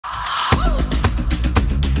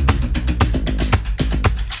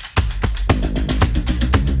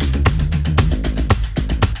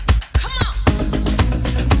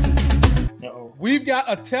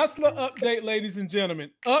got a Tesla update, ladies and gentlemen.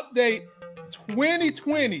 Update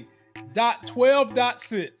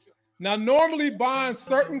 2020.12.6. Now, normally buying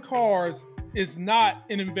certain cars is not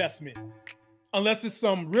an investment unless it's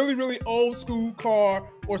some really, really old school car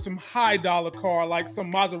or some high dollar car like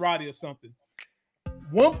some Maserati or something.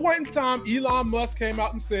 One point in time, Elon Musk came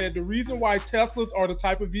out and said the reason why Teslas are the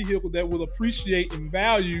type of vehicle that will appreciate in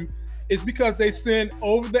value is because they send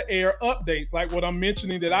over-the-air updates, like what I'm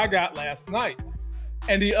mentioning that I got last night.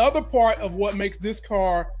 And the other part of what makes this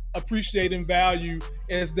car appreciate in value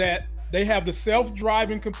is that they have the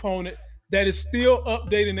self-driving component that is still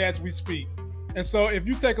updating as we speak. And so if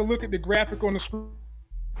you take a look at the graphic on the screen,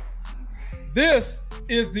 this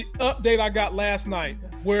is the update I got last night,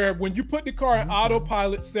 where when you put the car in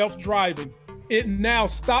autopilot self-driving, it now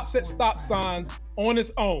stops at stop signs on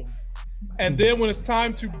its own. And then when it's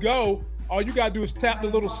time to go, all you gotta do is tap the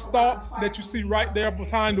little stalk that you see right there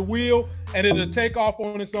behind the wheel, and it'll take off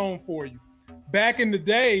on its own for you. Back in the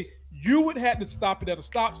day, you would have to stop it at a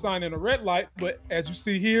stop sign and a red light, but as you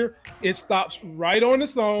see here, it stops right on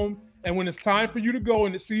its own. And when it's time for you to go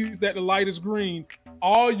and it sees that the light is green,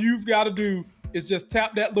 all you've got to do is just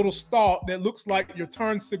tap that little stalk that looks like your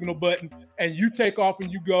turn signal button, and you take off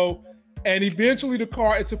and you go. And eventually the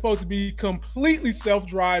car is supposed to be completely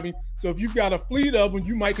self-driving. So if you've got a fleet of them,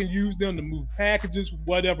 you might can use them to move packages,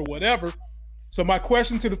 whatever. So my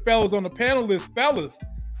question to the fellas on the panel is, fellas,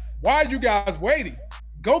 why are you guys waiting?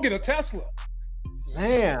 Go get a Tesla.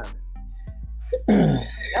 Man.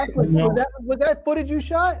 Was that footage you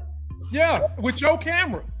shot? Yeah, with your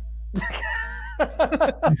camera.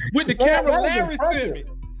 With the camera Larry sent me.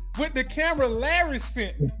 With the camera Larry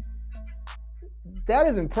sent me. That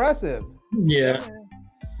is impressive. Yeah.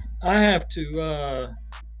 I have to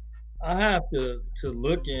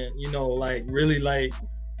look in, like really like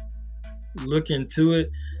look into it.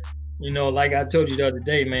 Like I told you the other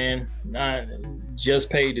day, man, I just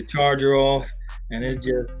paid the charger off, and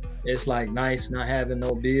it's like nice not having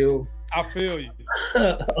no bill. I feel you.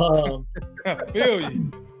 I feel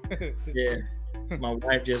you. Yeah. My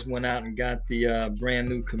wife just went out and got the brand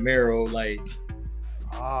new Camaro, like.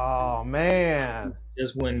 Oh man.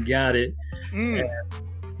 Just went and got it.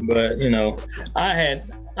 But I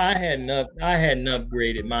hadn't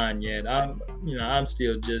upgraded mine yet. I'm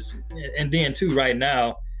still just, and then too right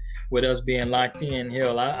now, with us being locked in,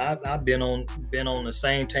 hell, I've been on the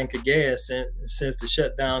same tank of gas since the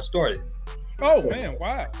shutdown started. Oh man,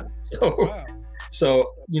 wow.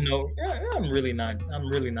 So I'm really not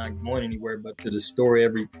going anywhere but to the store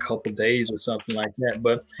every couple days or something like that.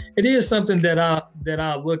 But it is something that I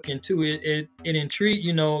look into. It intrigues,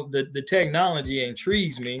 the technology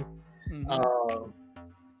intrigues me. Mm-hmm.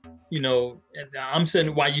 And I'm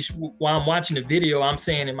sitting while I'm watching the video, I'm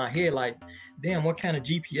saying in my head like, damn, what kind of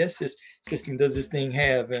GPS system does this thing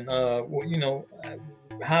have? And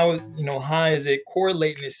how is it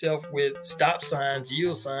correlating itself with stop signs,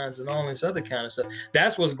 yield signs, and all this other kind of stuff?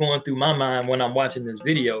 That's what's going through my mind when I'm watching this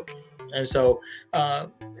video. And so I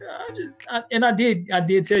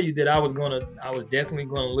did tell you that I was definitely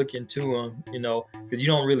gonna look into them, because you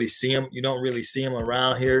don't really see them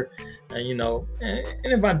around here, and and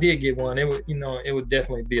if I did get one, it would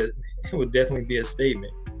definitely be a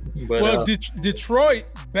statement. But, well, Detroit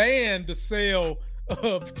banned the sale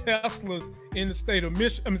of Teslas in the state of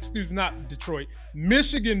Michigan. Not Detroit.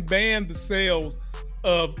 Michigan banned the sales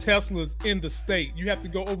of Teslas in the state. You have to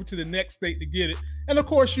go over to the next state to get it. And of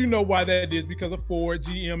course, you know why that is, because of Ford,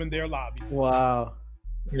 GM, and their lobby. Wow.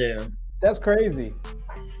 Yeah. That's crazy.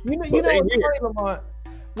 Lamont,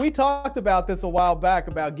 we talked about this a while back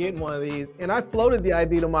about getting one of these, and I floated the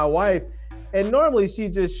idea to my wife, and normally she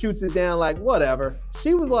just shoots it down like, whatever.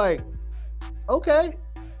 She was like, okay.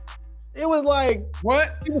 It was like,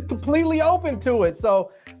 what? She was completely open to it.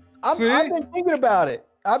 So I've been thinking about it.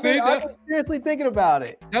 I've been seriously thinking about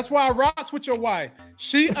it. That's why I rocks with your wife.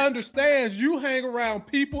 She understands you hang around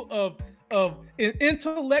people of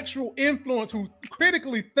intellectual influence who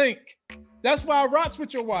critically think. That's why I rocks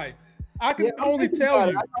with your wife. I can only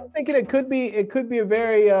tell you. I'm thinking it could be a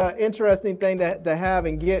very interesting thing to have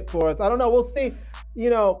and get for us. I don't know. We'll see.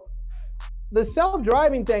 The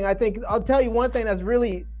self-driving thing, I think, I'll tell you one thing that's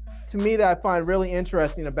really, to me, that I find really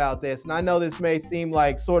interesting about this. And I know this may seem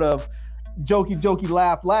like sort of jokey,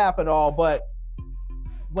 laugh and all, but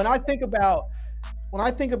when I think about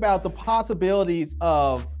the possibilities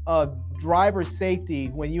of driver safety,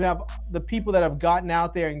 when you have the people that have gotten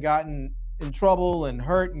out there and gotten in trouble and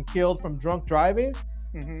hurt and killed from drunk driving,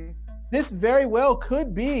 this very well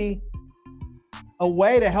could be a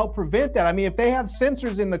way to help prevent that. I mean, if they have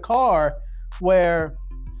sensors in the car where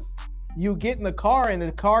you get in the car and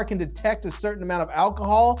the car can detect a certain amount of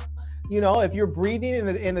alcohol. You know, if you're breathing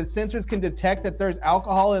and the sensors can detect that there's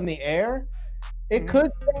alcohol in the air, it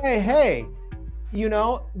could say, hey, you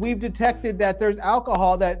know, we've detected that there's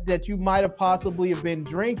alcohol that you might have possibly have been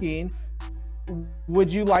drinking.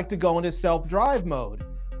 Would you like to go into self-drive mode?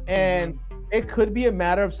 And it could be a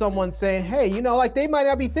matter of someone saying, hey, you know, like they might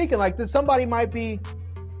not be thinking like this. Somebody might be,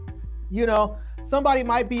 you know, somebody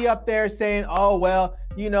might be up there saying, oh, well,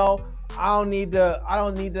 you know, I don't need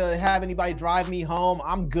to have anybody drive me home.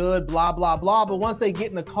 I'm good, blah, blah, blah. But once they get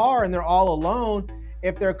in the car and they're all alone,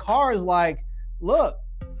 if their car is like, look,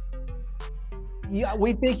 yeah,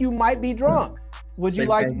 we think you might be drunk. Would you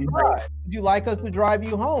like to drive? Would you like us to drive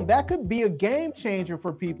you home? That could be a game changer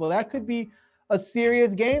for people. That could be a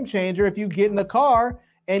serious game changer if you get in the car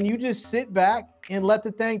and you just sit back and let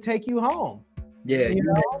the thing take you home. Yeah, you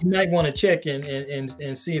might want to check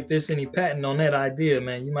and see if there's any patent on that idea,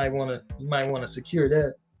 man. You might want to secure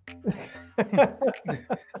that.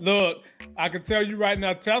 Look, I can tell you right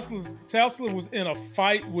now, Tesla was in a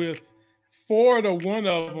fight with Ford or one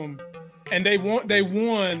of them, and they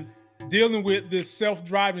won dealing with this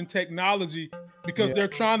self-driving technology because they're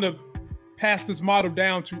trying to pass this model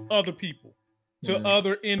down to other people, to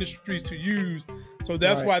other industries to use. So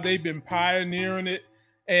that's why they've been pioneering it.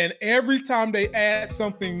 And every time they add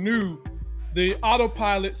something new, the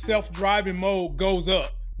autopilot self-driving mode goes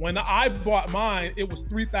up. When I bought mine, it was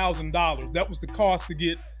 $3,000. That was the cost to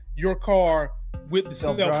get your car with the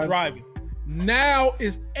self-driving. Now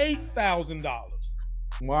it's $8,000.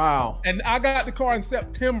 Wow. And I got the car in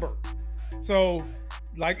September. So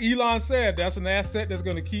like Elon said, that's an asset that's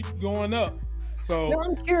going to keep going up. So now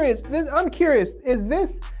I'm curious, is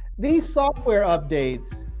these software updates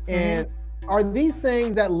and are these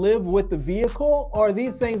things that live with the vehicle or are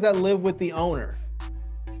these things that live with the owner?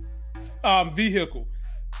 Vehicle.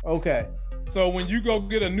 Okay. So when you go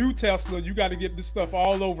get a new Tesla, you got to get this stuff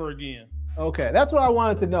all over again. Okay. That's what I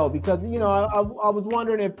wanted to know because, you know, I was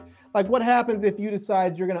wondering if, like, what happens if you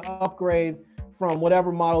decide you're going to upgrade from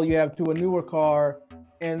whatever model you have to a newer car,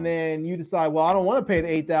 and then you decide, well, I don't want to pay the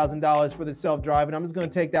 $8,000 for the self-driving. I'm just going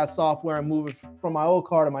to take that software and move it from my old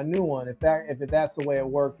car to my new one. If that's the way it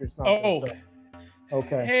worked or something. Oh, so,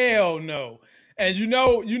 okay. Hell no. And you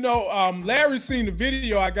know, Larry's seen the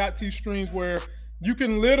video I got T-Streams where you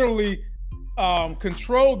can literally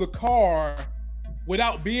control the car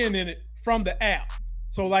without being in it from the app.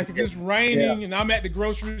 So like if it's raining and I'm at the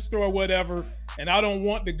grocery store or whatever, and I don't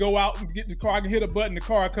want to go out and get the car, I can hit a button, the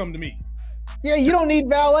car will come to me. Yeah, you don't need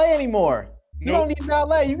valet anymore. You don't need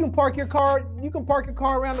valet. You can park your car. You can park your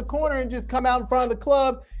car around the corner and just come out in front of the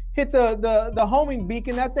club, hit the homing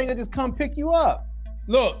beacon. That thing will just come pick you up.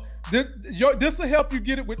 Look, this will help you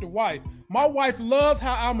get it with the wife. My wife loves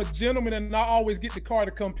how I'm a gentleman and I always get the car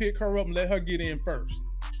to come pick her up and let her get in first.